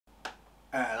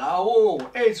Hello,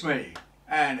 it's me,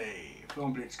 Andy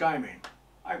from Blitz Gaming.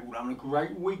 I hope you're having a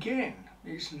great weekend.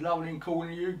 It's lovely and cool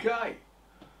in the UK,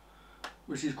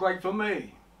 which is great for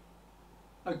me.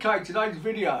 Okay, today's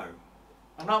video,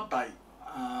 an update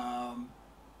on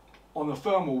the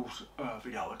thermals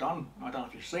video I've done. I don't know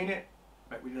if you've seen it,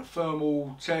 but we did a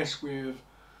thermal test with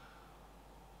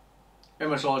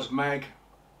MSI's mag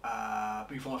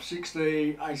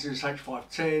B560, Asus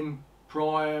H510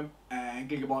 Prime and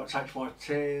Gigabyte's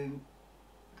H510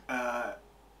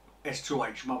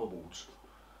 S2H motherboards.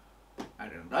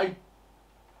 And then they,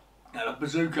 now the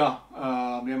Bazooka,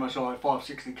 the MSI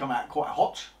B560 come out quite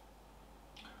hot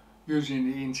using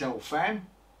the Intel fan.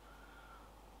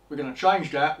 We're going to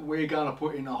change that. We're going to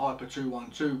put in a Hyper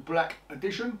 212 Black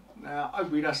Edition. Now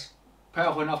hopefully that's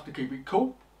powerful enough to keep it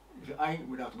cool. If it ain't,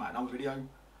 we'd have to make another video.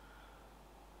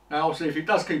 Now obviously if it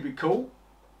does keep it cool,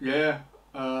 yeah,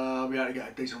 we have to get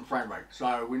a decent frame rate.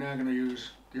 So we're now going to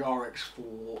use the RX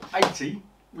 480,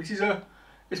 which is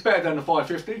it's better than the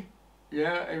 550.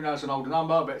 Yeah, even though it's an older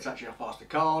number, but it's actually a faster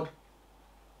card.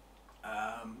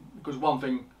 Because one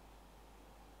thing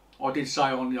I did say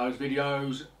on those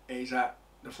videos is that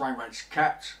the frame rate's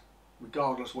capped,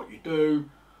 regardless what you do.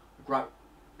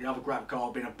 The other graphic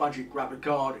card, being a budget graphic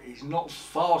card, is not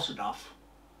fast enough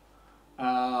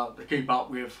to keep up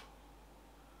with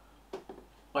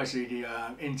basically the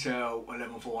Intel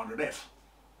 11400F.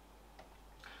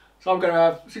 So I'm going to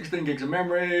have 16 gigs of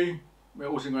memory. We're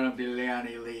also going to have the Lian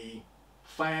Li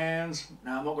fans.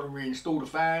 Now I'm not going to reinstall the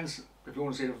fans. If you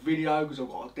want to see the video, because I've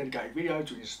got a dedicated video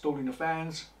to installing the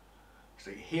fans,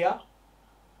 see here.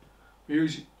 We're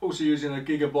also using a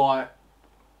Gigabyte,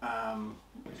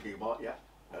 Gigabyte, yeah.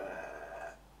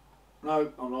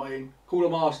 No, I'm lying. Cooler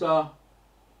Master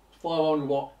 500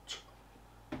 watt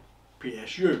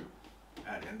PSU.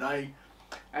 At the end of the day,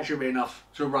 that should be enough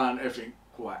to run everything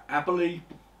quite happily.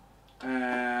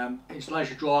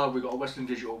 Installation drive, we've got a Western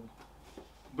Digital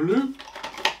Blue.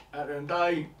 At the end of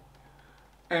the day,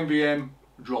 NVM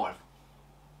drive.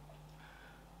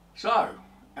 So,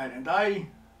 at the end of the day,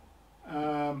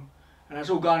 and that's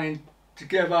all going in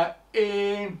together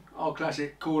in our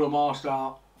classic Cooler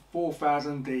Master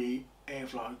 4000D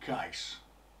airflow case.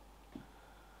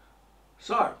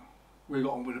 So we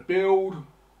got on with the build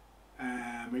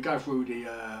and we go through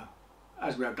the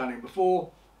as we have done it before,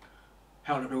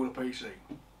 how to build a PC.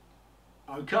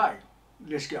 Okay,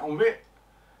 let's get on with it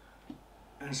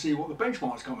and see what the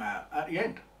benchmarks come out at the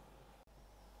end.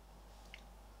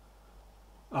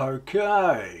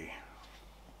 Okay.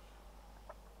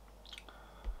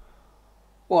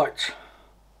 Right,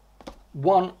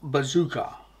 one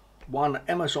Bazooka, one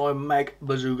MSI Mag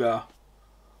Bazooka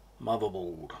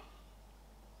motherboard.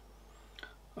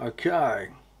 Okay,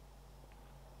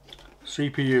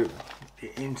 CPU, the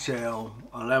Intel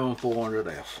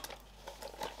 11400F.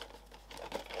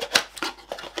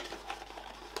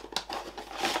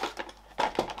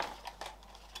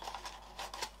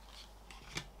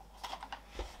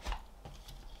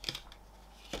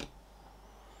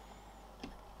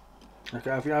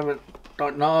 Okay, if you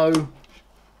don't know,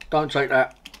 don't take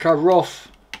that cover off,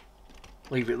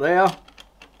 leave it there.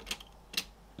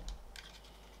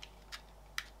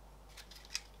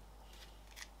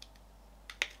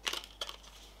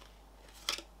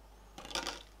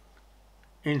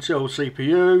 Intel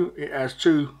CPU, it has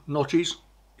two notches,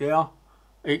 yeah,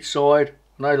 each side,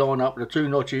 and they line up with the two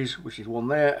notches, which is one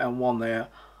there and one there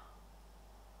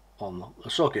on the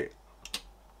socket.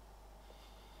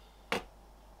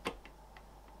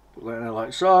 Put that in there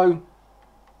like so.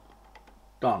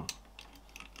 Done.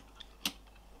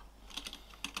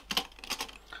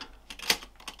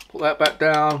 Put that back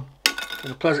down,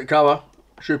 and the plastic cover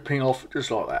should ping off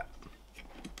just like that.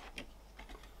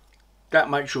 That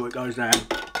makes sure it goes down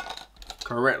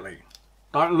correctly.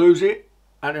 Don't lose it.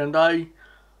 At the end of the day,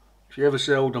 if you ever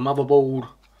sell the motherboard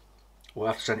or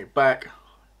have to send it back,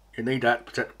 you need that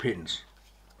to protect the pins.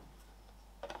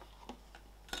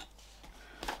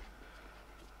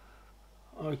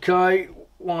 Okay,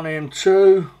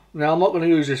 1M2. Now I'm not going to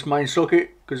use this main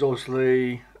socket because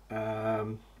obviously,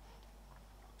 for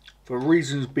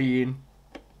reasons being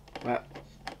that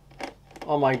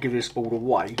I may give this board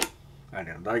away at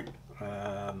the end of the day,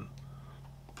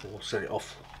 or set it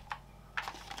off.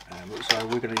 So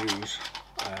we're going to use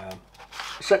a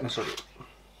second socket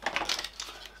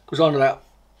because under that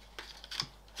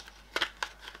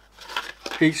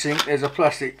heatsink there's a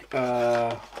plastic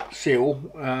seal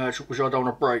which I don't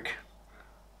want to break.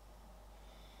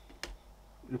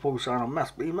 You're probably saying I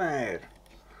must be mad.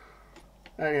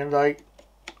 At the end of the day,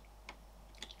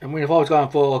 I mean, if I was going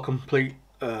for complete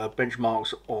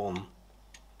benchmarks on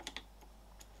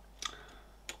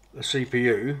the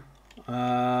CPU,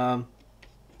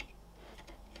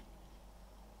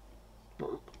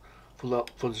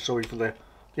 for the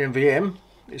NVM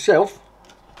itself,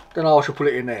 then I shall put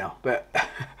it in there. But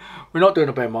we're not doing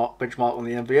a benchmark on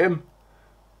the NVM,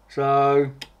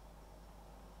 so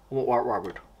I'm not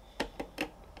worried.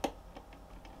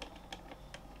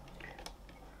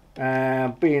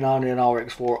 And being only an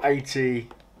RX 480,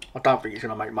 I don't think it's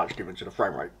going to make much difference to the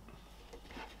frame rate.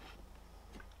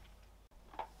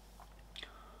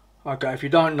 Okay, if you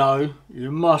don't know,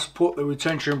 you must put the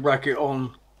retention bracket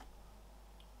on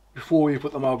before you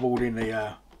put the motherboard in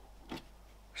the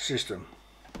system.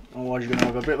 Otherwise you're going to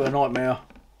have a bit of a nightmare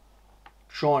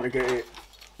trying to get it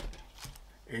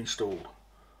installed.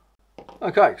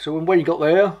 Okay, so when you got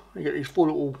there, you get these four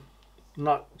little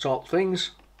nut type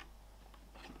things.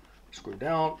 Screw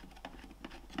down.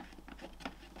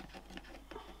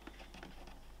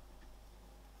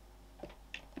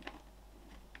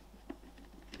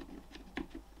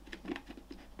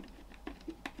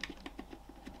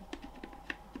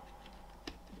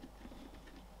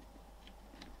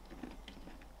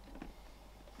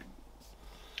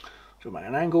 So make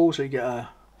an angle so you get a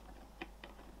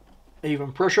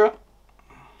even pressure.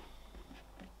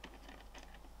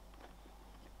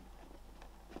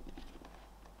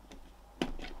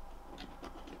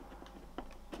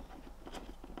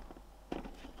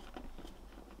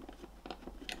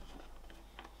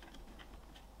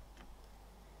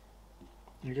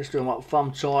 You just do them up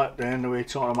thumb tight, then we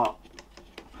tighten them up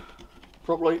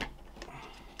properly.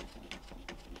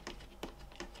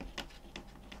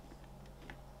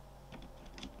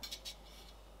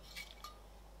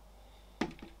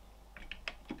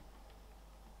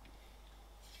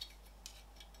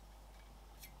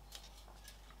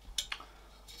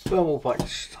 Thermal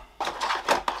paste.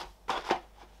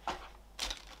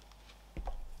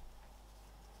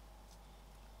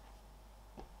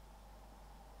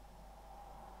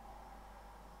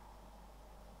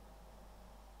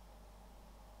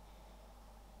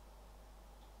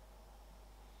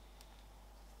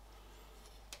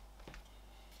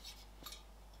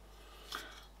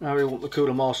 Now we want the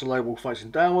cooler master label facing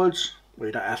downwards. Well,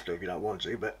 you don't have to if you don't want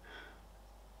to, but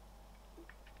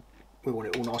we want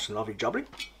it all nice and lovely jubbly.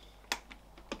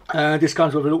 This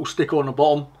comes with a little sticker on the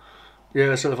bottom.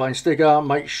 Yeah, cellophane sticker.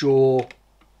 Make sure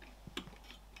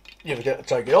you forget to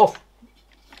take it off.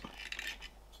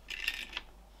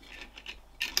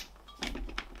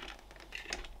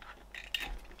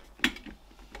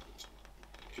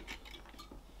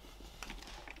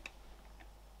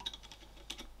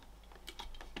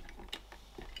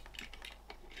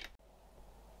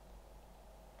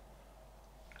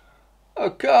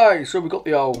 Okay, so we've got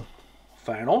the old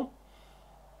fan on.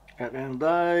 At the end of the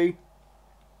day,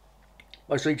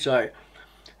 basically say,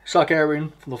 suck air in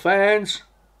from the fans,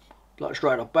 blow it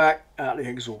straight up back, out the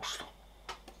exhaust.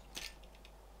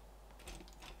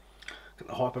 Get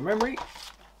the hyper memory.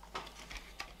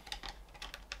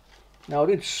 Now I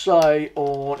did say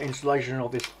on installation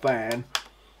of this fan,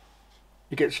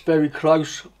 it gets very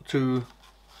close to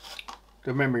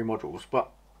the memory modules,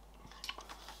 but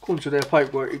according to their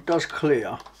paperwork, it does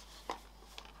clear.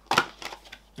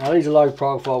 Now these are low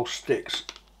profile sticks,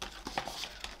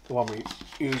 the one we're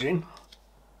using,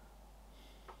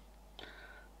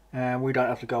 and we don't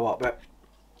have to go up that.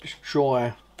 Just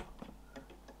try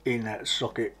in that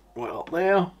socket right up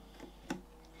there,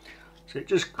 so it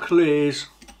just clears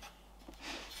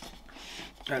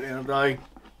at the end of the day.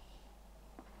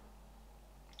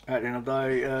 At the end of the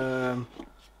day, the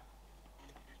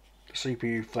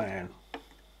CPU fan.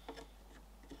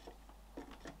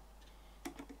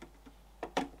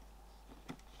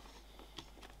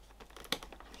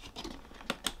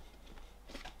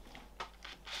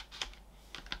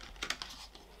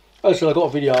 So I got a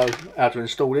video how to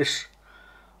install this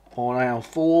on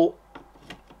AM4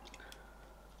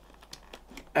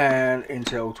 and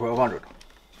Intel 1200.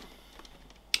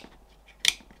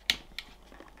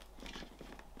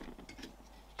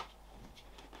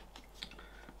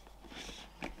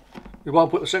 We won't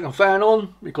put the second fan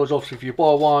on because obviously if you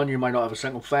buy one you may not have a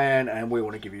second fan, and we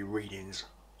want to give you readings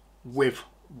with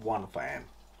one fan.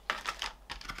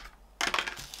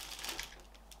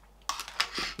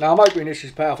 Now I'm hoping this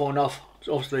is powerful enough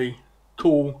to obviously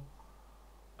cool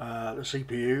the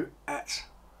CPU at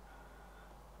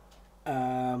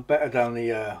better than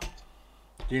the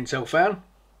Intel fan.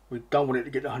 We don't want it to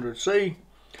get to 100C.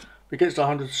 If it gets to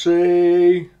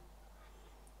 100C,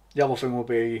 the other thing will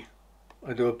be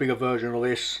I do a bigger version of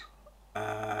this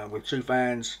with two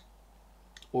fans,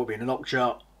 or it'll be in a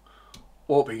notcher,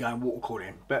 or it'll be going water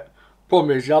cooling. But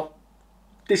problem is,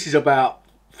 this is about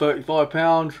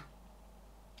 £35.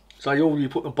 So you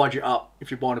put the budget up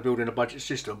if you're buying a building a budget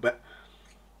system, but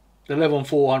the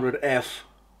 11400F,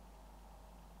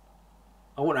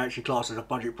 I wouldn't actually class as a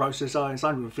budget processor. It's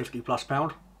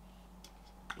 £150+.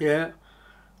 Yeah.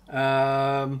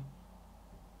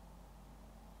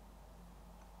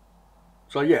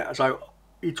 So yeah, so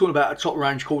you're talking about a top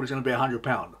range cord is going to be £100 at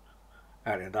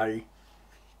the end of the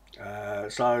day.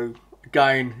 So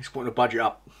again, it's putting the budget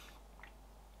up.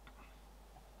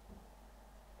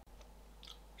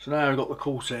 So now we've got the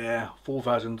Corsair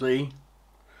 4000D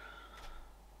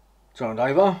turned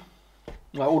over.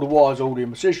 Like, all the wires are already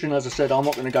in position. As I said, I'm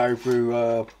not going to go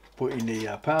through putting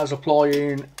the power supply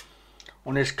in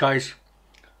on this case.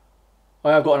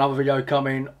 I have got another video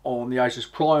coming on the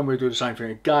Asus Prime. We'll do the same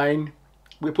thing again.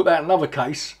 We'll put that in another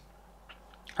case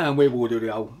and we will do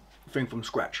the whole thing from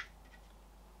scratch.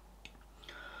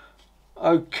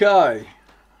 Okay,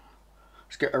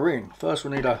 let's get her in. First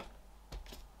we need to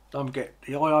get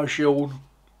the IO shield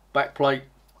back plate.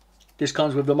 This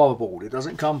comes with the motherboard. It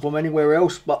doesn't come from anywhere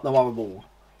else but the motherboard.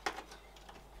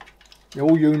 They're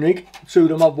all unique to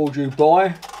the motherboard you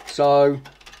buy, so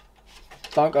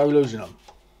don't go losing them.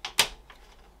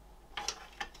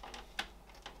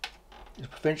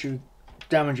 It prevents you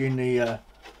damaging the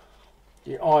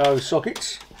IO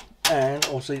sockets, and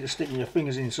obviously just sticking your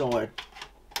fingers inside.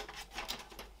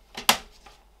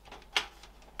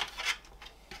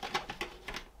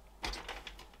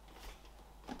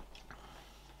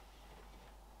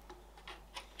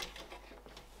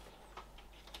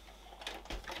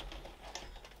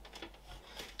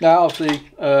 Now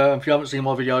obviously, if you haven't seen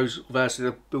my videos of how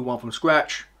to build one from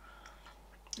scratch,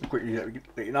 I'll quickly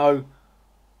let you know,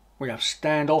 we have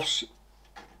standoffs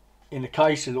in the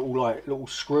case. They're little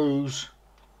screws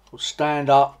that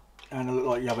stand up, and they look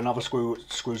like you have another screw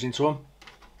that screws into them,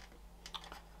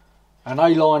 and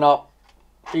they line up.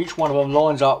 Each one of them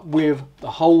lines up with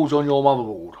the holes on your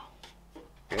motherboard.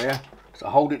 Yeah, so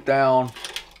hold it down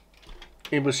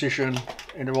in position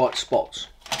in the right spots.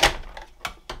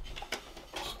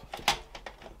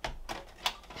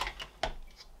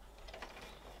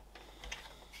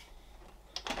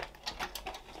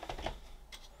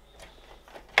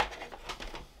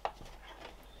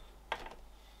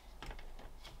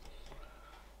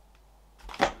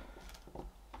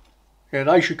 Yeah,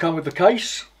 they should come with the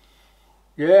case.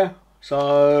 Yeah,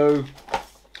 so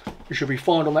you should be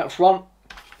fine on that front.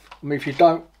 I mean, if you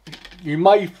don't, you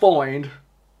may find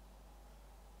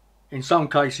in some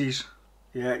cases,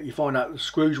 yeah, you find out the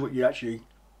screws what you actually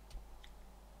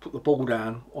put the ball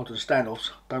down onto the standoffs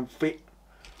don't fit.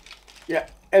 Yeah,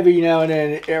 every now and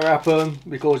then it'll happen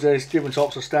because there's different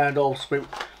types of standoffs.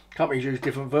 Companies use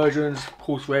different versions,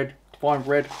 coarse thread, fine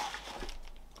thread.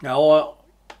 Now I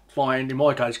find in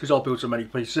my case, because I build so many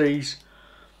PCs,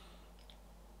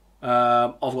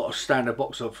 I've got a standard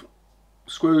box of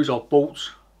screws I've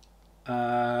bought.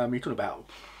 You're talking about,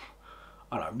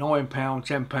 I don't know, £9,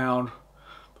 £10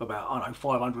 for about, I don't know,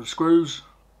 500 screws.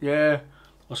 Yeah,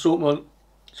 assortment.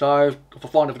 So if I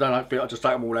find if they don't fit, I just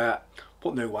take them all out,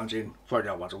 put new ones in, throw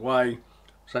the other ones away,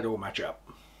 so they all match up.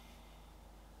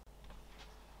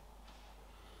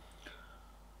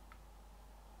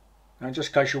 And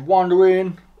just in case you're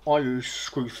wondering, I use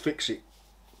Screw Fix It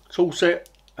tool set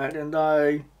at the end of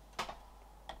the day.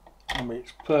 I mean,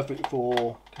 it's perfect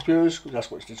for computers because that's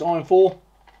what it's designed for.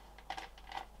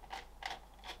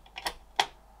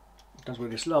 It comes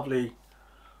with this lovely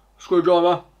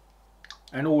screwdriver,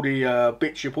 and all the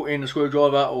bits you put in the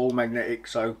screwdriver are all magnetic,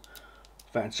 so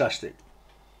fantastic.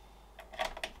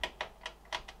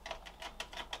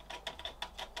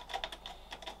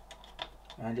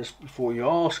 And just before you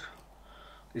ask,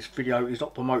 this video is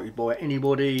not promoted by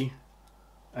anybody,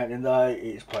 at the end of the day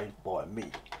it is paid by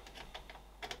me.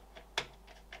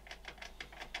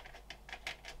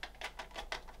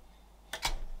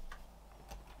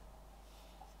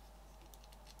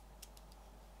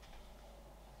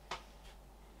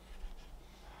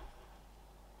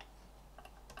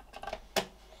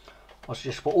 I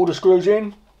suggest put all the screws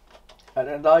in at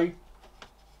the end of the day.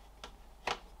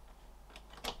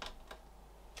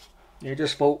 You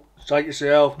just thought, say to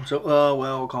yourself, so, oh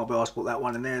well, I can't be asked to put that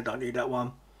one in there, don't need that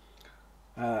one.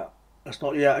 That's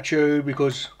not the attitude,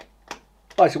 because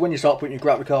basically when you start putting your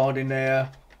graphic card in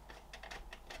there,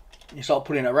 you start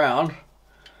putting it around,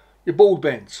 your board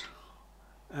bends.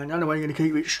 And the only way you're going to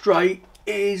keep it straight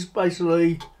is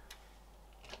basically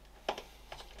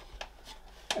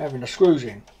having the screws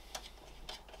in.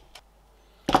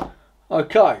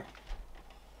 Okay,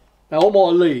 now on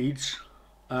my leads,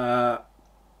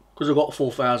 because I've got a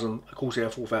 4000, a Corsair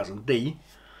 4000D.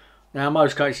 Now in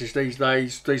most cases these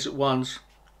days, decent ones,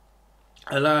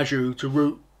 allows you to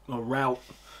route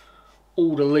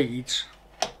all the leads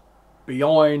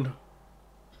behind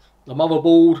the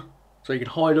motherboard so you can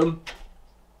hide them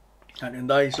at the end of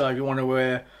the day. So if you wonder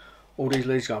where all these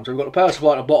leads come, so we've got the power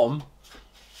supply at the bottom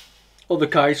of the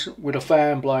case with a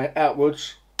fan blowing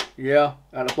outwards, yeah,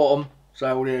 at the bottom,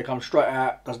 so all the air comes straight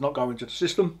out, does not go into the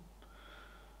system.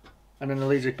 And then the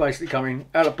leads are basically coming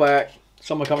out the back.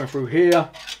 Some are coming through here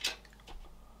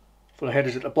for the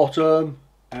headers at the bottom,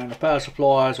 and the power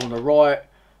supply is on the right,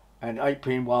 and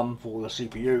 8-pin one for the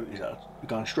CPU is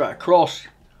going straight across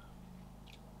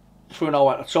through an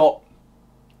hole at the top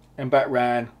and back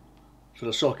round to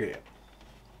the socket.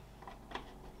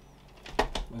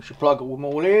 We should plug them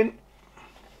all in.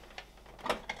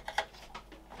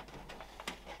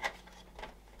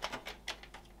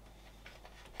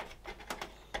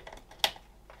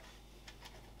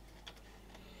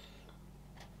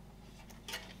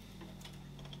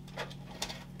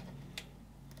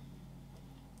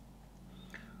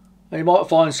 Now you might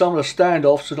find some of the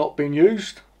standoffs are not being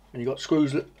used, and you've got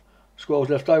screws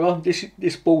left over.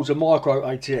 This board's a micro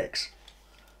ATX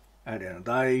at the end of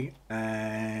the day,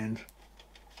 and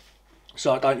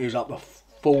so I don't use up the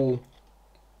full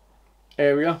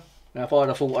area. Now if I had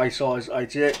a full A-size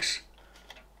ATX,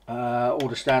 all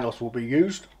the standoffs will be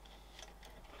used,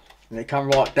 and they come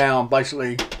right down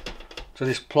basically to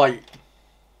this plate.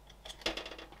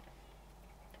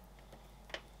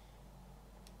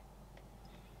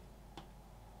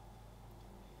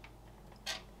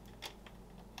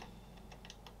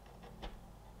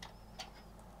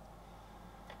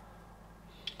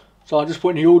 So I'm just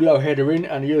putting the audio header in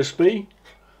and the USB.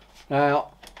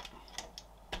 Now,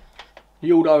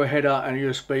 the audio header and the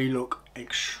USB look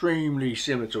extremely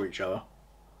similar to each other,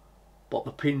 but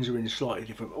the pins are in slightly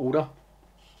different order.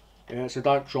 Yeah, so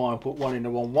don't try and put one in the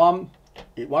wrong one.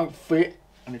 It won't fit,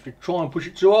 and if you try and push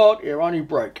it too hard, it'll only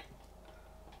break.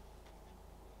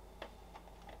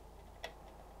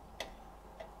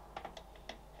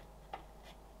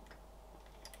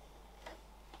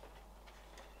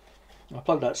 I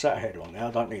plugged that SATA header on now.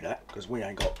 I don't need that because we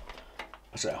ain't got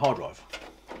a SATA hard drive.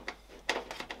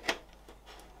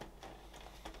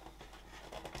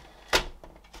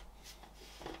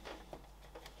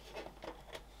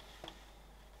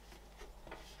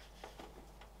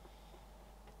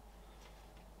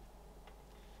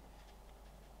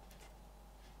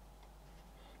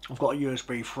 I've got a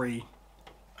USB 3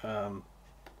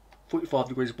 45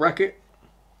 degrees bracket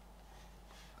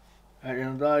at the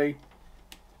end of the day.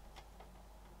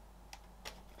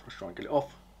 Let's try and get it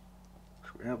off,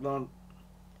 which we have done.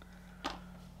 In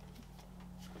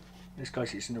this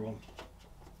case it's in the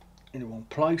wrong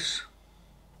place.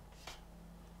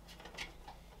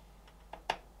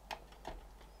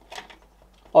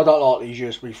 I don't like these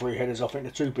USB 3 headers, I think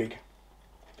they're too big.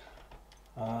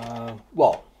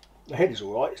 Well, the header's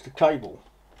alright, it's the cable.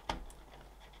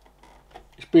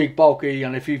 It's big, bulky,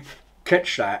 and if you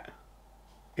catch that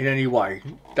in any way,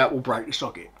 that will break the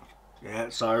socket. Yeah,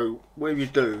 so whatever you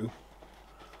do,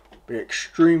 be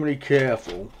extremely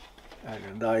careful at the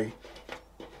end of the day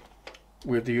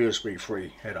with the USB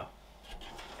 3 header.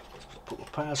 Let's put the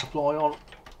power supply on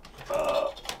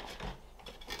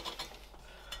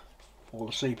for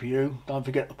the CPU. Don't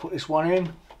forget to put this one in.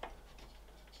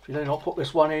 If you do not put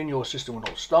this one in, your system will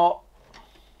not start.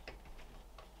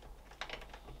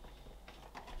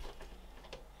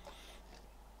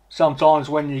 Sometimes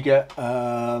when you get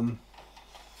on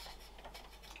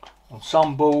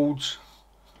some boards,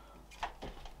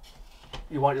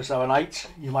 you won't just have an 8,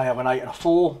 you may have an 8 and a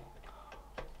 4,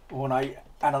 or an 8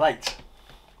 and an 8.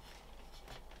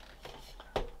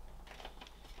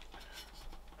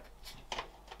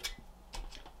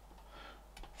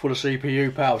 For the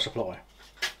CPU power supply.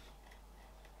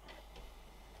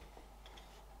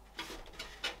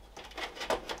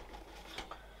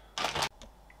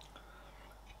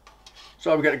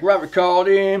 So we get a graphic card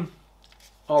in,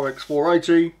 RX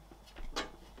 480.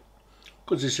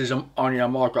 Because this is only a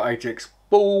micro ATX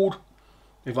board,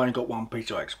 we've only got one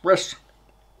PCI Express.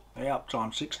 Yeah,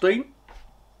 times 16.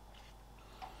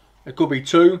 It could be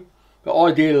 2, but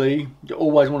ideally you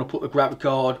always want to put the graphic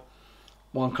card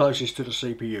one closest to the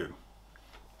CPU.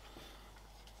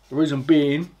 The reason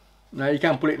being, now you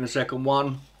can put it in the second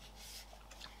one,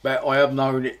 but I have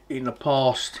known it in the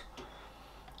past,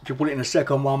 if you put it in the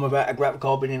second one without a graphic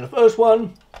card being in the first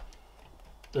one,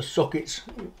 the sockets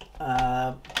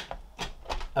are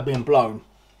being blown.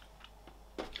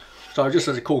 So just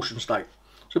as a caution state.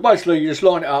 So basically you just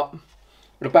line it up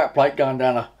with a back plate going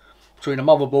down between the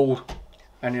motherboard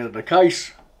and the end of the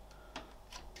case.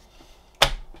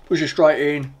 Push it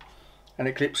straight in and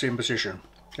it clips in position.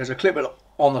 There's a clip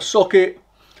on the socket,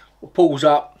 it pulls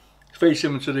up, very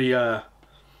similar to the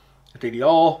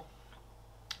DDR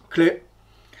clip,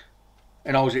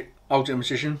 and holds it in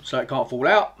position so it can't fall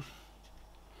out.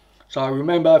 So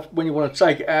remember, when you want to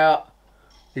take it out,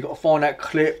 you've got to find that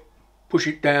clip, push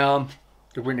it down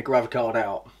to bring the graphic card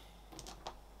out.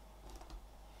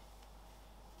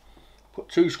 Put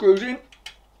 2 screws in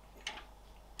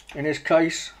this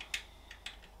case.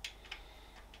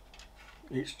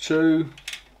 It's 2.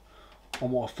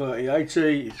 On my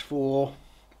 3080 it's 4.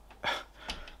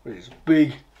 But it's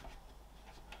big.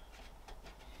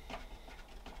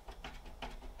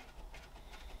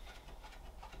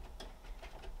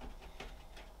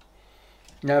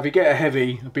 Now if you get a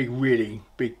really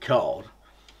big card,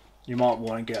 you might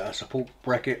want to get a support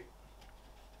bracket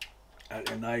at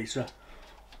the laser.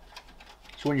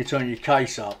 So when you turn your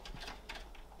case up,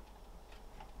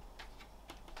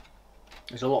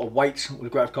 there's a lot of weight with the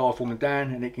graphic card falling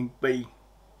down, and it can be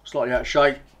slightly out of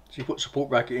shape. So you put a support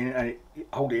bracket in and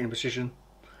hold it in position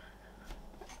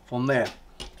from there.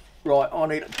 Right, I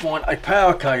need to find a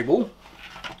power cable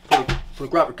for the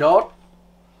graphic card.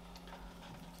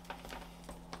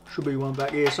 Should be one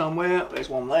back here somewhere. There's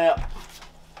one there.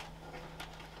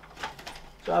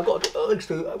 So I've got at least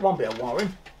one bit of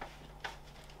wiring.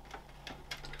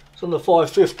 It's on the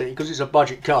 550 because it's a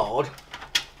budget card.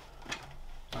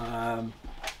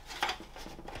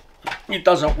 It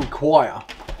doesn't require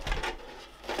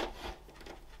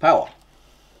power.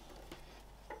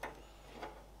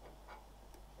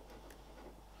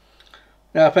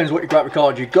 Now it depends what your graphic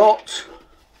card you got.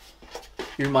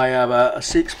 You may have a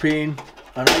 6-pin,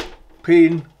 an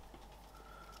 8-pin,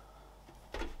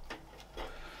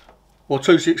 or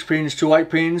 2 6-pins, 2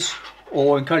 8-pins,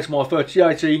 or in case of my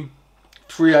 3080,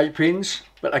 3 8-pins,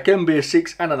 but they can be a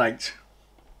 6 and an 8.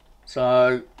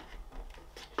 So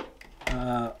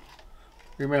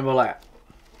remember that.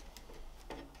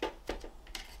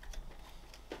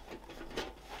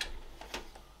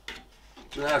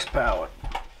 So that's powered.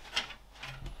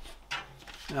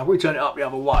 Now if we turn it up the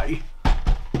other way,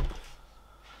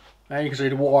 now you can see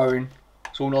the wiring,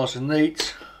 it's all nice and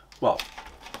neat. Well,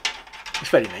 it's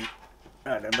fairly neat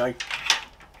at the end of the day.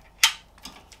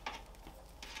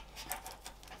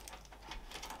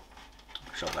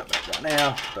 Shove that back down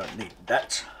now, don't need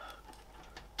that.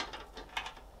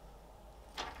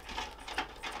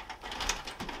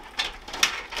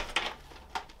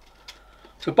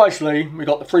 So basically we've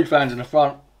got the 3 fans in the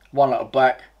front, 1 at the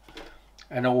back,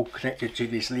 and all connected to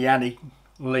this Lian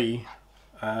Li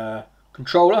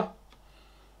controller.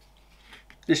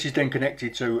 This is then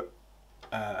connected to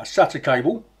a SATA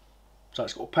cable, so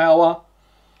it's got power,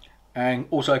 and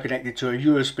also connected to a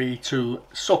USB 2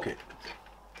 socket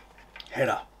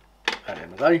header at the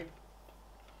end of the day.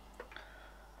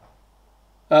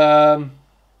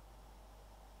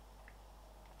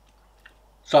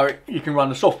 So you can run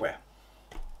the software.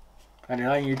 And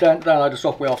you download the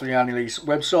software off the Lian Li's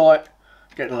website,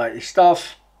 get the latest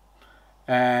stuff,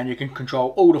 and you can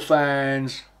control all the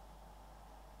fans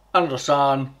under the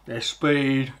sun, their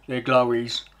speed, their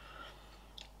glowies,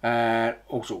 and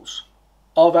all sorts.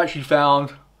 I've actually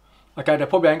found, okay, they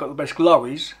probably ain't got the best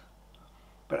glowies,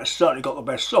 but they've certainly got the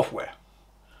best software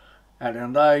at the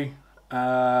end of the day,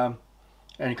 and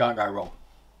you can't go wrong.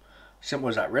 Simple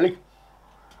as that, really.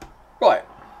 Right,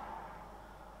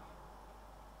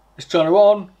 let's turn her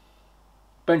on,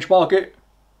 benchmark it,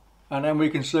 and then we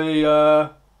can see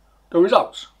the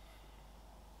results.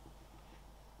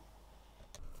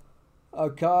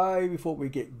 Okay, before we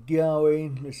get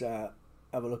going, let's have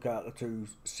a look at the 2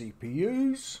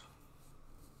 CPUs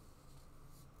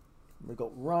we've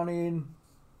got running.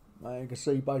 You can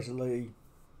see basically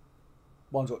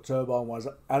one's got turbo and one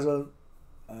hasn't.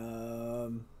 I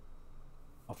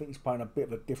think it's playing a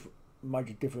bit of a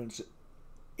major difference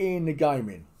in the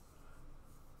gaming.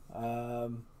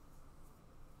 Coming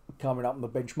up in the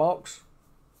benchmarks.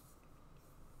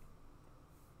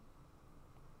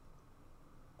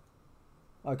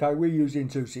 Okay, we're using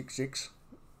 266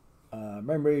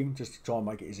 memory just to try and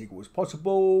make it as equal as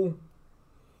possible.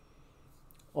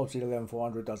 Obviously the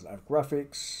 11400 doesn't have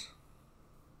graphics.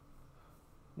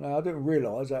 Now I didn't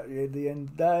realise that at the end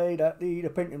of the day that the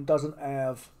Pentium doesn't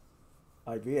have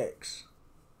AVX.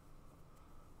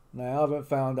 Now I haven't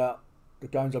found out, the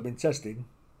games I've been testing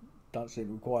don't seem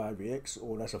to require AVX,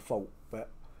 or that's a fault, but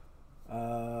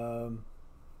I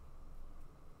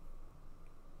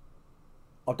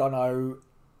don't know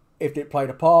if it played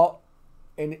a part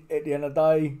in at the end of the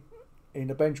day in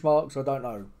the benchmarks. I don't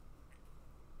know,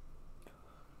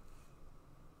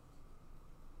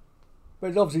 but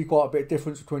there's obviously quite a bit of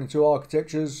difference between the 2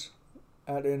 architectures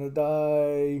at the end of the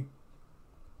day,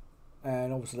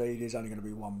 and obviously there's only going to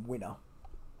be one winner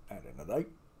at the end of the day.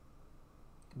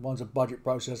 One's a budget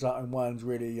processor and one's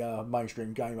really a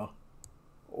mainstream gamer,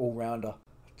 all-rounder.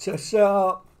 Test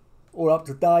setup, all up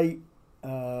to date.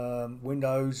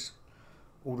 Windows,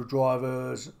 all the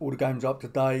drivers, all the games up to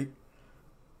date,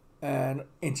 and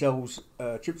Intel's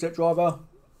chipset driver.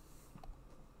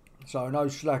 So no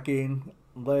slacking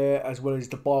there, as well as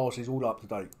the BIOS is all up to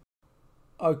date.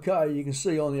 Okay, you can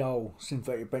see on the old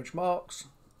synthetic benchmarks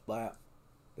that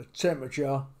the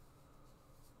temperature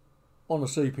on the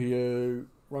CPU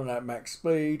running at max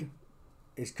speed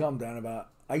is come down about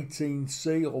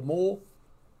 18°C or more.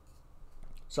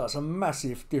 So it's a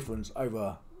massive difference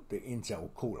over the Intel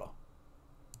cooler.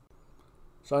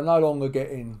 So no longer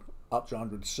getting up to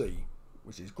 100°C,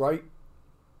 which is great.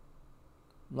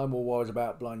 No more worries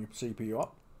about blowing your CPU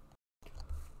up.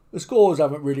 The scores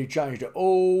haven't really changed at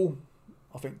all.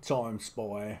 I think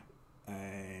Timespy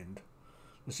and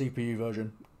the CPU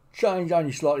version changed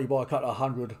only slightly by a couple of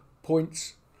 100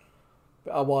 points.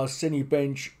 But otherwise,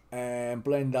 Cinebench and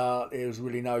Blender, there was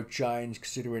really no change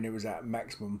considering it was at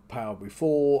maximum power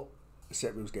before,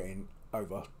 except it was getting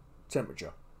over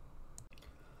temperature.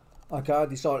 Okay, I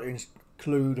decided to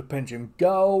include a Pentium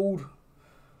Gold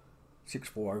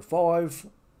 6405.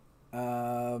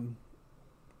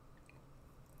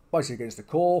 Basically against the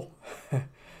core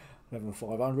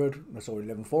 11500, sorry,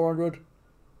 11400,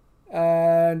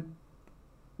 and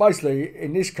basically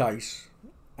in this case,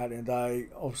 at the end of the day,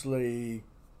 obviously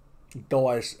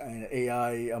DICE and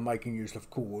EA are making use of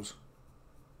cores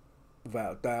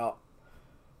without a doubt.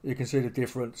 You can see the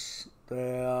difference.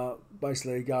 They're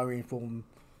basically going from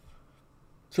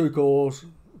 2 cores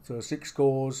to 6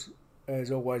 cores.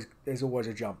 There's always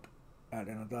a jump at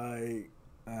the end of the day.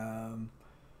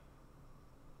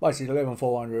 Basically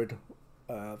 11400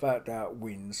 without doubt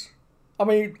wins. I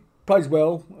mean, it plays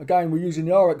well. Again, we're using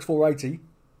the RX 480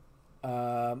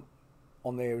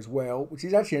 on there as well, which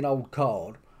is actually an old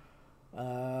card.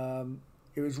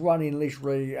 It was running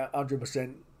literally at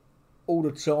 100% all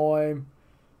the time.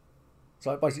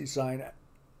 So basically saying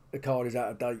the card is out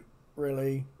of date,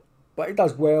 really. But it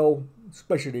does well,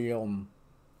 especially on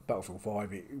Battlefield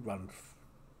 5. It runs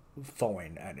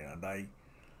fine at the end of the day.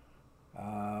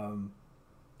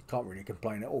 Can't really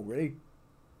complain at all, really.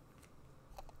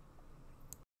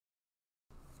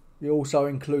 We also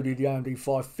included the AMD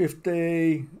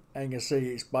 550, and you can see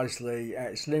it's basically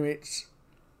at its limits.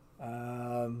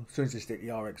 As soon as you stick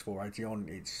the RX 480 on,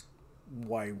 it's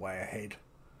way ahead.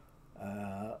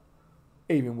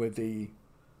 Even with the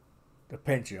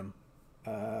Pentium,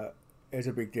 there's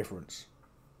a big difference.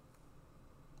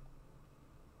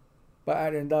 But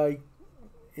at the end of the day,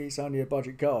 it's only a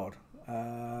budget card.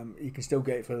 You can still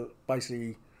get it for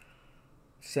basically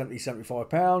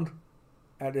 £70–75.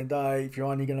 At the end of the day, if you're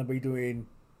only going to be doing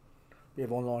a bit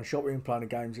of online shopping, playing the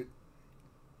games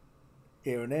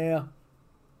here and there,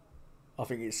 I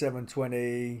think it's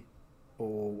 720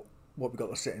 or what we've got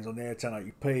the settings on there,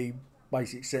 1080p,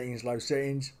 basic settings, low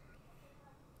settings.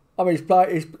 I mean,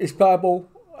 it's playable.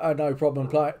 I had no problem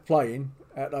playing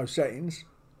at those settings.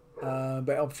 But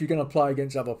if you're going to play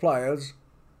against other players,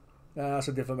 that's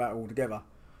a different matter altogether,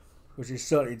 which is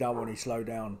certainly don't want to slow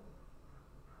down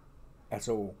at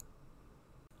all.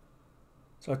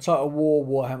 So Total War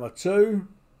Warhammer 2,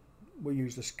 we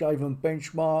use the Skaven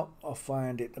benchmark. I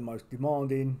found it the most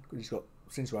demanding because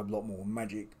seems to have a lot more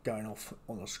magic going off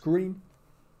on the screen,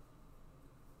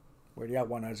 where the other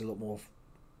one has a lot more,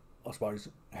 I suppose,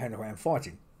 hand-to-hand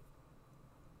fighting.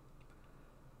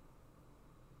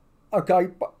 Okay,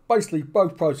 but basically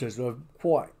both processors are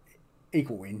quite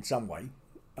equal in some way.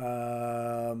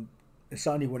 It's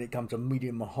only when it comes to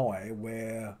medium and high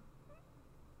where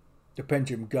the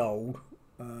Pentium Gold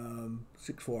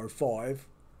 6405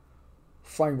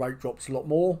 frame rate drops a lot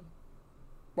more,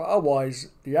 but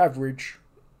otherwise the average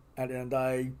at the end of the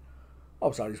day, I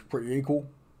would say, is pretty equal.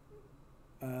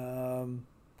 I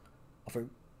think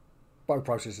both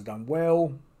processors have done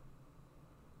well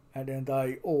at the end of the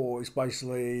day, or it's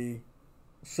basically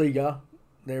Sega,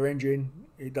 their engine,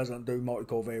 it doesn't do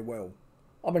multi-core very well.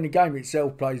 I mean, the game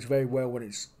itself plays very well when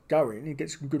it's going, it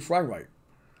gets some good frame rate.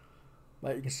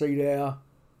 Like you can see there,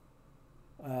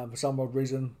 for some odd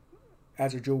reason,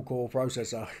 as a dual-core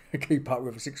processor, keep up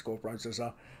with a 6-core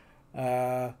processor.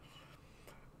 I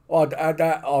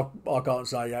can't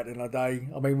say at the end of the day.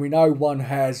 I mean, we know one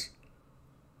has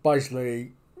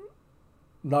basically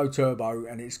no turbo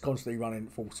and it's constantly running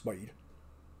at full speed.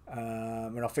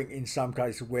 And I think in some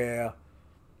cases where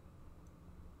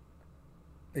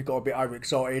it got a bit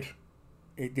overexcited,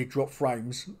 it did drop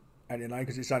frames, and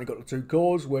because it's only got the 2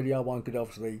 cores, where the other one could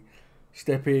obviously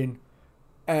step in,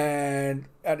 and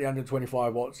at the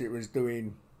 125 watts it was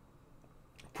doing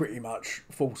pretty much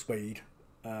full speed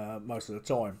most of the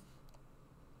time.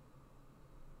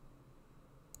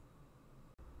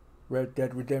 Red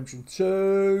Dead Redemption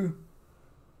 2.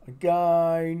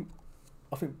 Again,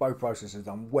 I think both processors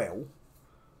done well.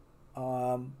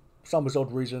 Some bizarre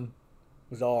reason,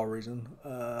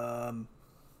 the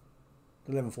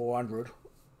 11400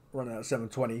 running at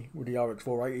 720 with the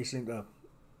RX480 seemed to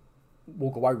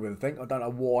walk away with everything. I don't know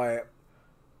why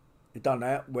it done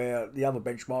that, where the other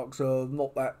benchmarks are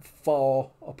not that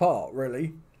far apart,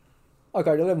 really.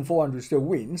 Okay, the 11400 still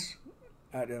wins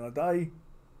at the end of the day,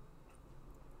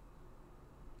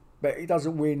 but it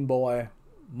doesn't win by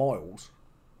miles.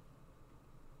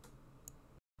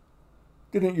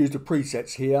 Didn't use the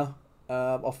presets here.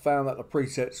 I found that the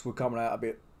presets were coming out a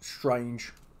bit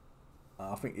strange.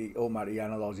 I think it automatically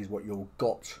analyses what you've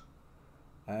got.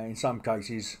 In some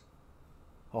cases,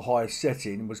 a higher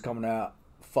setting was coming out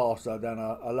faster than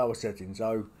a lower setting.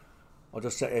 So I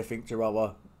just set everything to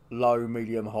rather low,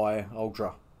 medium, high,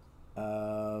 ultra.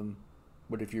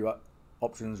 With a few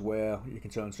options where you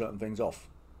can turn certain things off.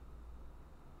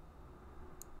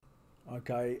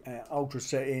 Okay, ultra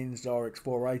settings,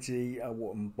 RX480, I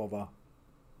wouldn't bother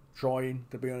trying,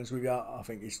 to be honest with you. I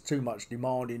think it's too much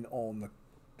demanding on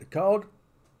the card.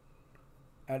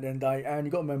 At the end of the day, and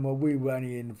you've got to remember, we were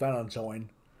only in Valentine.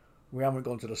 We haven't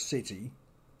gone to the city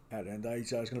at the end of the day,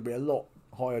 so it's going to be a lot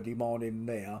higher demanding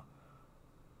there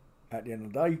at the end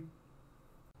of the day.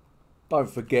 Don't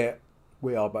forget,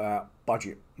 we are about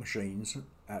budget machines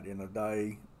at the end of the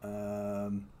day.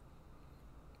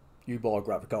 You buy a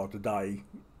graphic card today,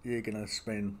 you're going to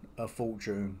spend a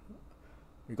fortune.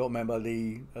 You've got to remember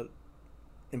the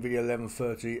NVIDIA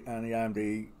 1130 and the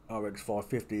AMD RX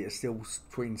 550 is still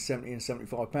between £70 and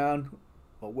 £75.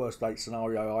 But worst case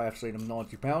scenario, I have seen them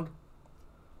 £90.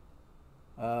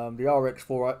 The RX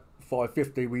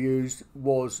 550 we used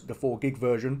was the 4GB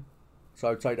version,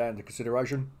 so take that into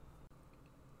consideration.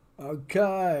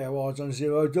 Okay, Horizon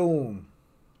Zero Dawn.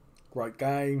 Great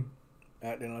game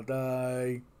at the end of the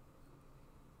day.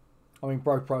 I mean,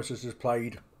 both processors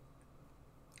played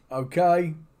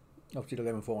okay. Obviously, the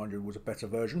 11400 was a better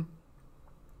version.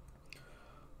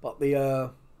 But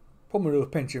the problem with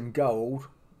the Pentium Gold,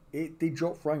 it did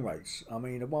drop frame rates. I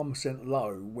mean, a 1%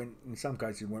 low went, in some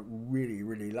cases, went really,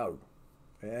 really low.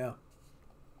 Yeah.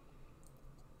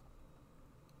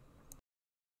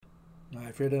 Now,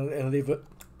 if you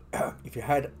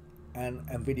had an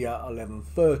NVIDIA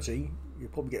 1130,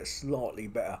 you'd probably get a slightly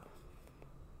better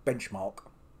benchmark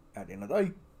at the end of the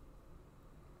day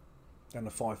than the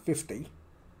 550.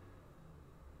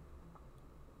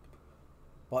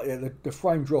 But yeah, the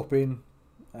frame dropping,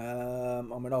 I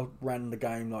mean, I ran the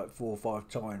game like 4 or 5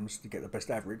 times to get the best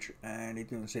average, and it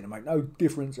didn't seem to make no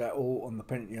difference at all on the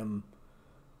Pentium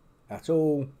at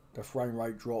all. The frame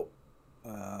rate drop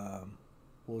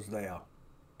was there,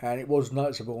 and it was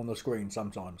noticeable on the screen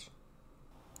sometimes.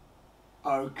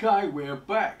 Okay, we're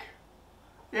back.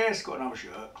 Yes, got another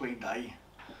shirt, clean day.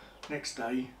 Next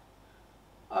day.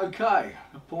 Okay,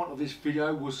 the point of this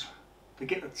video was to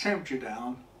get the temperature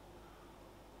down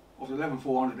of the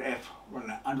 11400F running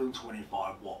at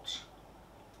 125 watts.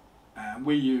 And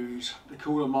we use the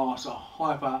Cooler Master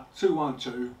Hyper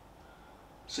 212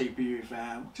 CPU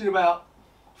fan, which is about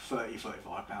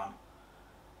 £30–35.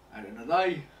 At the end of the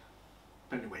day,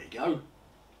 depending where you go.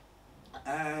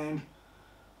 And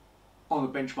on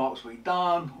the benchmarks we've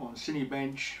done, on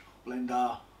Cinebench,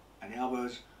 Blender and the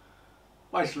others,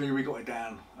 basically we got it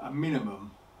down a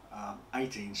minimum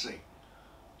 18C,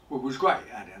 which was great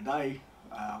at the end of the day.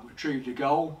 We achieved the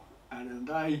goal. At the end of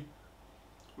the day,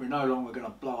 we're no longer going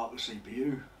to blow up the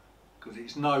CPU because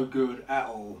it's no good at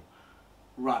all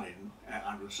running at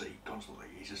 100C constantly.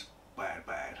 It's just bad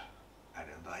at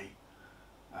the end of the day.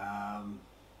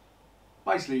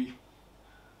 Basically,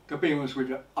 to be honest with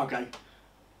you, okay,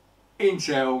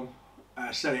 Intel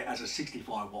set it as a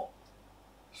 65 watt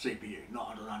CPU,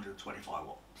 not a 125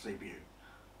 watt CPU,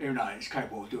 even though it's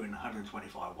capable of doing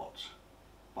 125 watts.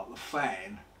 But the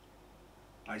fan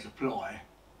they supply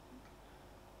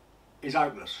is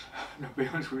hopeless, to be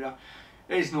honest with you.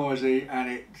 It's noisy and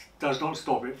it does not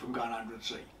stop it from going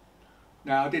 100C.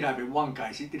 Now, I did have in one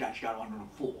case, it did actually go to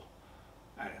 104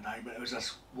 at the day, but it was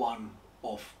just one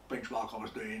off benchmark I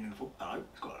was doing and I thought, hello,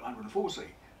 it's got 104C.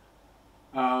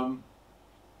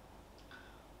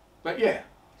 But yeah,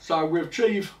 so we've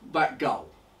achieved that goal.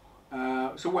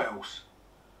 So what else?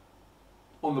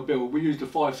 On the build, we used the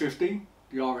 550,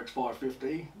 the RX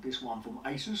 550, this one from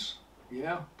Asus,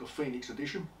 yeah, the Phoenix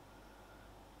edition.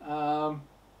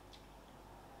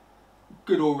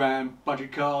 Good all round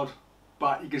budget card,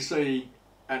 but you can see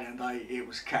at the end of the day it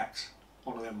was capped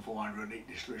on 11400,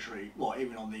 this literally, well,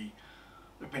 even on the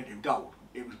Pentium Gold,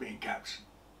 it was being capped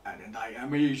at the end of the day,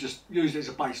 and we just used it as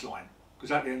a baseline,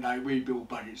 because at the end of the day we build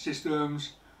budget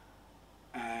systems,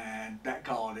 and that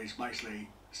card is basically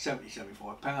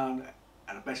 £70–75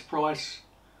 at the best price.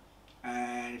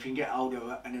 And if you can get hold of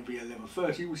an NVIDIA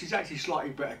 1130, which is actually a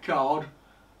slightly better card,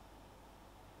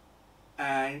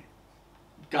 and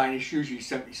again it's usually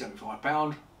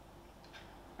 £70–75,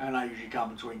 and they usually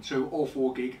come between 2 or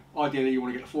 4 gig. Ideally you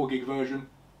want to get the 4 gig version,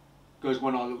 because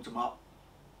when I looked them up,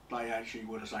 they actually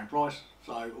were the same price,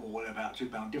 so or about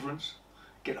 £2 difference.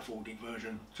 Get the 4 gig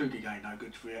version. 2 gig ain't no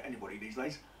good for anybody these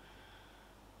days.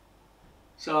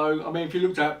 So I mean, if you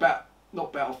looked at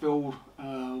not Battlefield,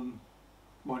 mind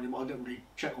you, I didn't really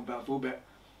check on Battlefield, but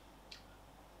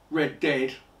Red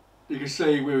Dead, you can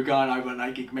see we were going over an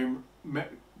 8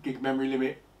 gig memory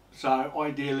limit. So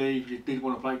ideally, if you did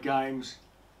want to play games,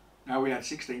 now we had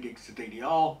 16 gigs to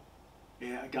DDR.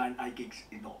 Yeah, again, 8 gigs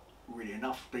is not really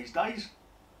enough these days.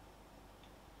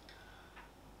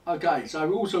 Okay, so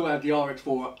we also had the RX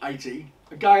 480.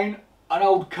 Again, an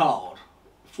old card,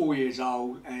 4 years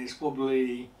old, and it's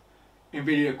probably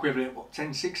NVIDIA equivalent, what,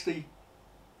 1060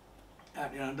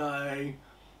 at the end of the day.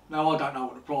 Now I don't know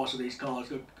what the price of these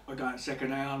cards are going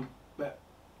second hand, but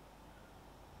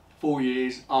 4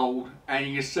 years old, and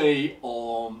you can see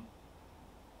on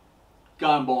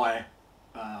going by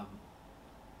the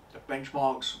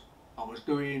benchmarks I was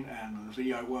doing and the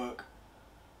video work,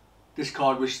 this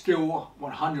card was still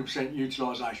 100%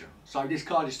 utilisation. So this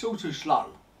card is still too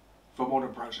slow for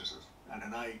modern processors, and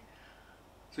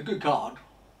it's a good card,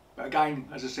 but again,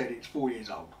 as I said, it's 4 years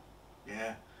old.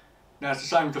 Yeah. Now it's the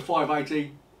same with the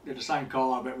 580. They're the same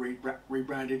card but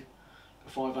rebranded,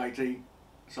 the 580.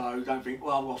 So don't think,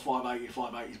 well, I've got 580,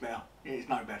 580 is better. It's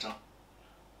no better.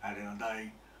 At the end of the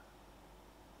day,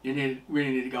 you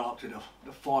really need to go up to the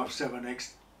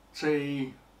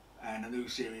 57XT and the new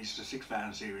series, the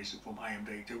 6000 series from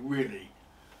AMD, to really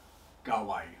go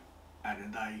away at the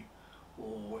end of the day.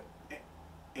 Or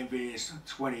NVIDIA's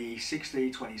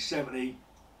 2060, 2070.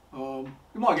 You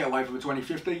might get away from the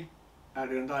 2050 at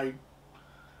the end of the day.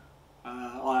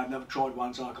 I have never tried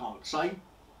one, so I can't say.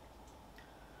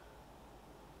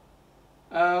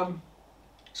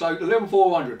 So the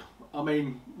 11400, I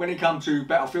mean, when it comes to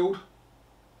Battlefield,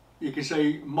 you can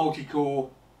see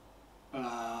multi-core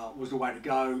was the way to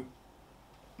go.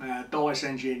 Now DICE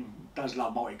engine does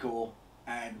love multi-core,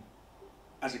 and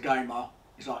as a gamer,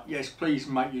 it's like, yes, please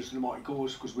make use of the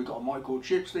multi-cores, because we've got multi-core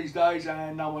chips these days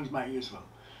and no one's making use of them.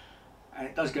 And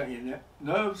it does get you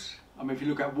nerves. I mean, if you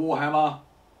look at Warhammer,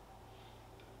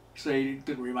 see, it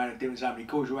didn't really make a difference how many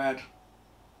cores you had.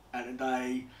 At the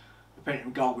day, the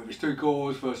Pentium Gold with its 2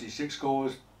 cores versus 6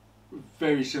 cores,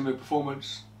 very similar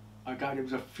performance. Okay, there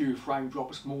was a few frame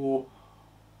drops more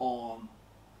on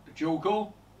the dual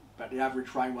core, but the average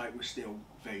frame rate was still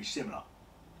very similar.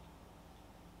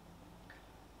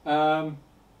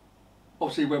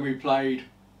 Obviously, when we played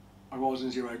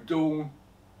Horizon Zero Dawn,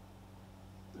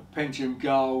 the Pentium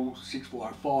Gold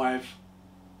 6405,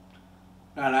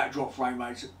 now that dropped frame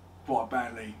rates quite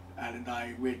badly, and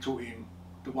then we're talking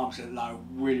the 1% low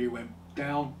really went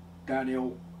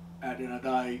downhill at the end of the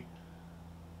day.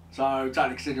 So take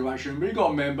into consideration, but you've got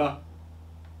to remember,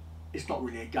 it's not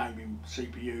really a gaming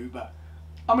CPU, but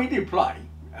I mean, it did play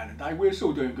at the end of the day. We're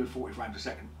still doing good 40 frames a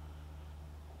second.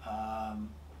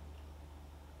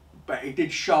 But it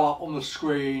did show up on the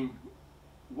screen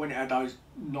when it had those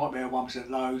nightmare 1%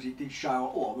 lows. It did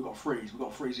show, oh, we've got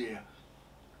a freeze here.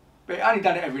 But it only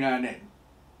done it every now and then.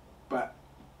 But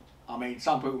I mean,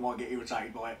 some people might get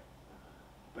irritated by it,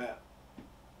 but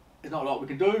there's not a lot we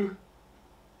can do.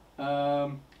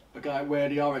 Okay, where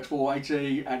the RX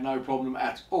 480 had no problem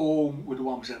at all with the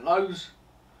 1% lows.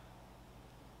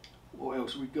 What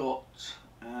else we got?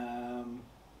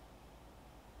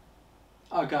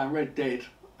 Okay, Red Dead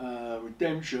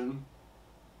Redemption.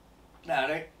 Now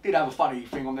they did have a funny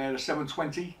thing on there, the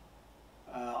 720.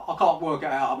 I can't work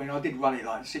it out. I mean, I did run it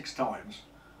like 6 times.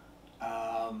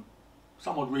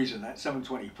 Some odd reason that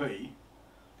 720p,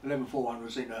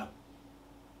 11400 seemed to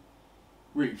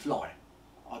really fly.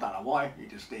 I don't know why, it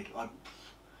just did.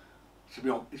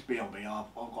 It's beyond me.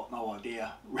 I've got no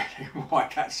idea really why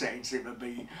that setting seemed to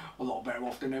be a lot better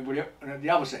off than the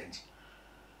other settings.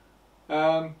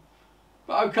 But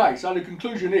okay, so the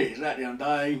conclusion is, at the end of the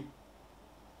day,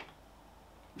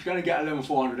 if you're going to get a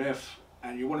 11400F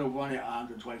and you want to run it at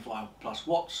 125 plus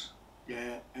watts,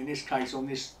 yeah, in this case on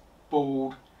this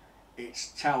board it's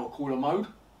tower cooler mode.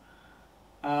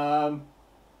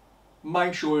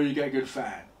 Make sure you get a good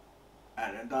fan.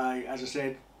 At the end of the day, as I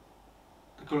said,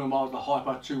 the cooler mode is the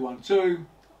Hyper 212,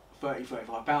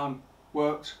 £30–35.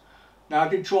 worked. Now I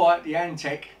did try the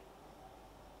Antec,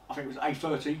 I think it was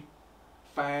A30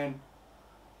 fan,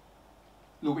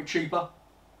 a little bit cheaper.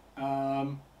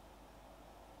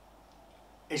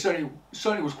 It certainly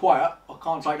was quiet, I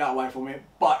can't take that away from it,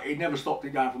 but it never stopped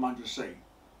it going from 100C.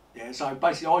 Yeah, so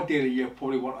basically ideally you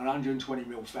probably want an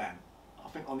 120mm fan. I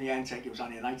think on the Antec it was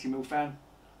only an 80mm fan.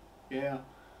 Yeah,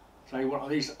 so you want at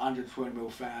least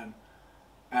 120mm fan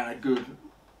and a good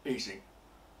e-sync.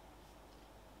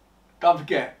 Don't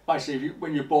forget, basically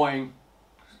when you're buying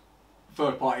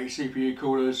third party CPU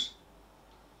coolers,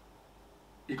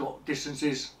 you've got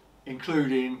distances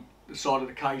including the side of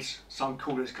the case. Some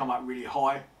coolers come up really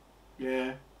high,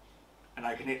 yeah, and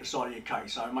they can hit the side of your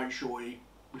case, so make sure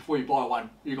before you buy one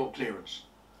you've got clearance.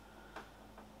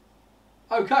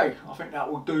 Okay, I think that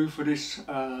will do for this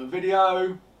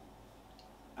video.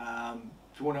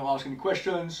 If you want to ask any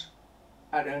questions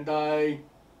at the end of the day,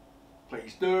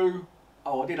 please do.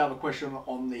 Oh, I did have a question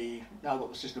on now I've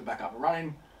got the system back up and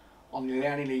running, on the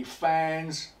Lian Li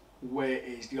fans, where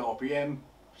is the RPM?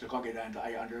 So I can't get down to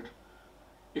 800.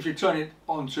 If you turn it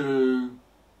onto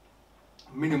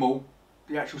minimal,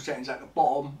 the actual settings at the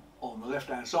bottom on the left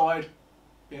hand side,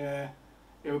 yeah,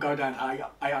 it will go down to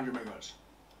 800 megahertz.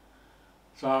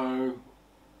 So,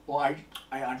 or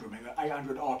 800 megahertz,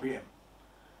 800 RPM.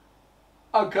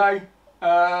 Okay,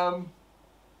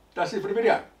 that's it for the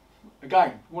video. Again,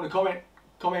 if you want to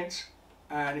comment,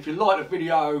 and if you like the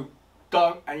video,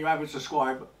 and you haven't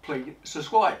subscribed, please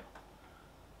subscribe.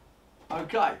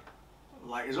 Okay,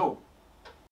 like as all.